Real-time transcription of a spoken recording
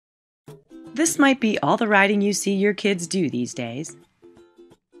This might be all the writing you see your kids do these days.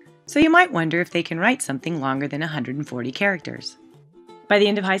 So you might wonder if they can write something longer than 140 characters. By the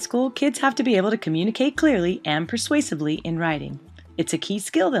end of high school, kids have to be able to communicate clearly and persuasively in writing. It's a key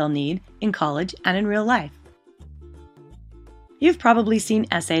skill they'll need in college and in real life. You've probably seen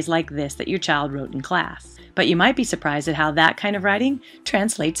essays like this that your child wrote in class, but you might be surprised at how that kind of writing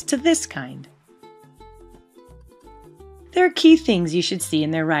translates to this kind. There are key things you should see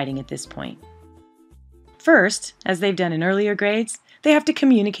in their writing at this point. First, as they've done in earlier grades, they have to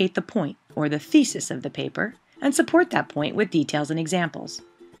communicate the point, or the thesis of the paper, and support that point with details and examples.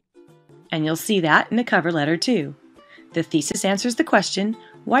 And you'll see that in the cover letter too. The thesis answers the question,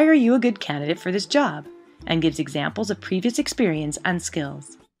 why are you a good candidate for this job? And gives examples of previous experience and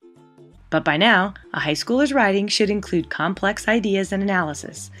skills. But by now, a high schooler's writing should include complex ideas and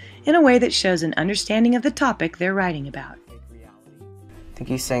analysis in a way that shows an understanding of the topic they're writing about. I think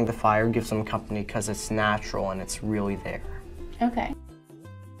he's saying the fire gives them company because it's natural and it's really there. Okay.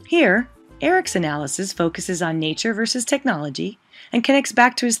 Here, Eric's analysis focuses on nature versus technology and connects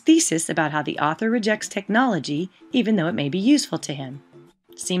back to his thesis about how the author rejects technology even though it may be useful to him.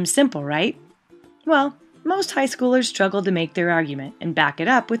 Seems simple, right? Well, most high schoolers struggle to make their argument and back it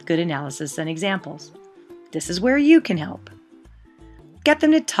up with good analysis and examples. This is where you can help. Get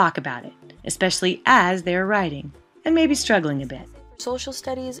them to talk about it, especially as they're writing, and maybe struggling a bit. Social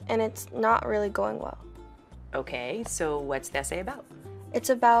studies, and it's not really going well. Okay, so what's the essay about? It's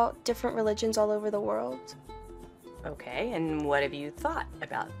about different religions all over the world. Okay, and what have you thought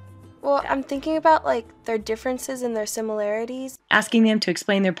about? Well, I'm thinking about their differences and their similarities. Asking them to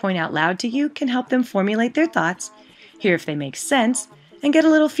explain their point out loud to you can help them formulate their thoughts, hear if they make sense, and get a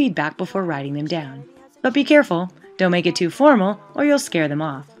little feedback before writing them down. But be careful, don't make it too formal or you'll scare them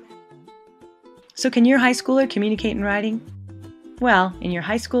off. So can your high schooler communicate in writing? Well, in your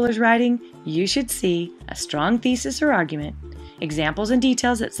high schooler's writing, you should see a strong thesis or argument, examples and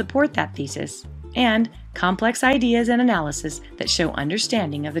details that support that thesis, and complex ideas and analysis that show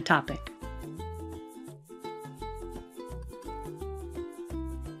understanding of the topic.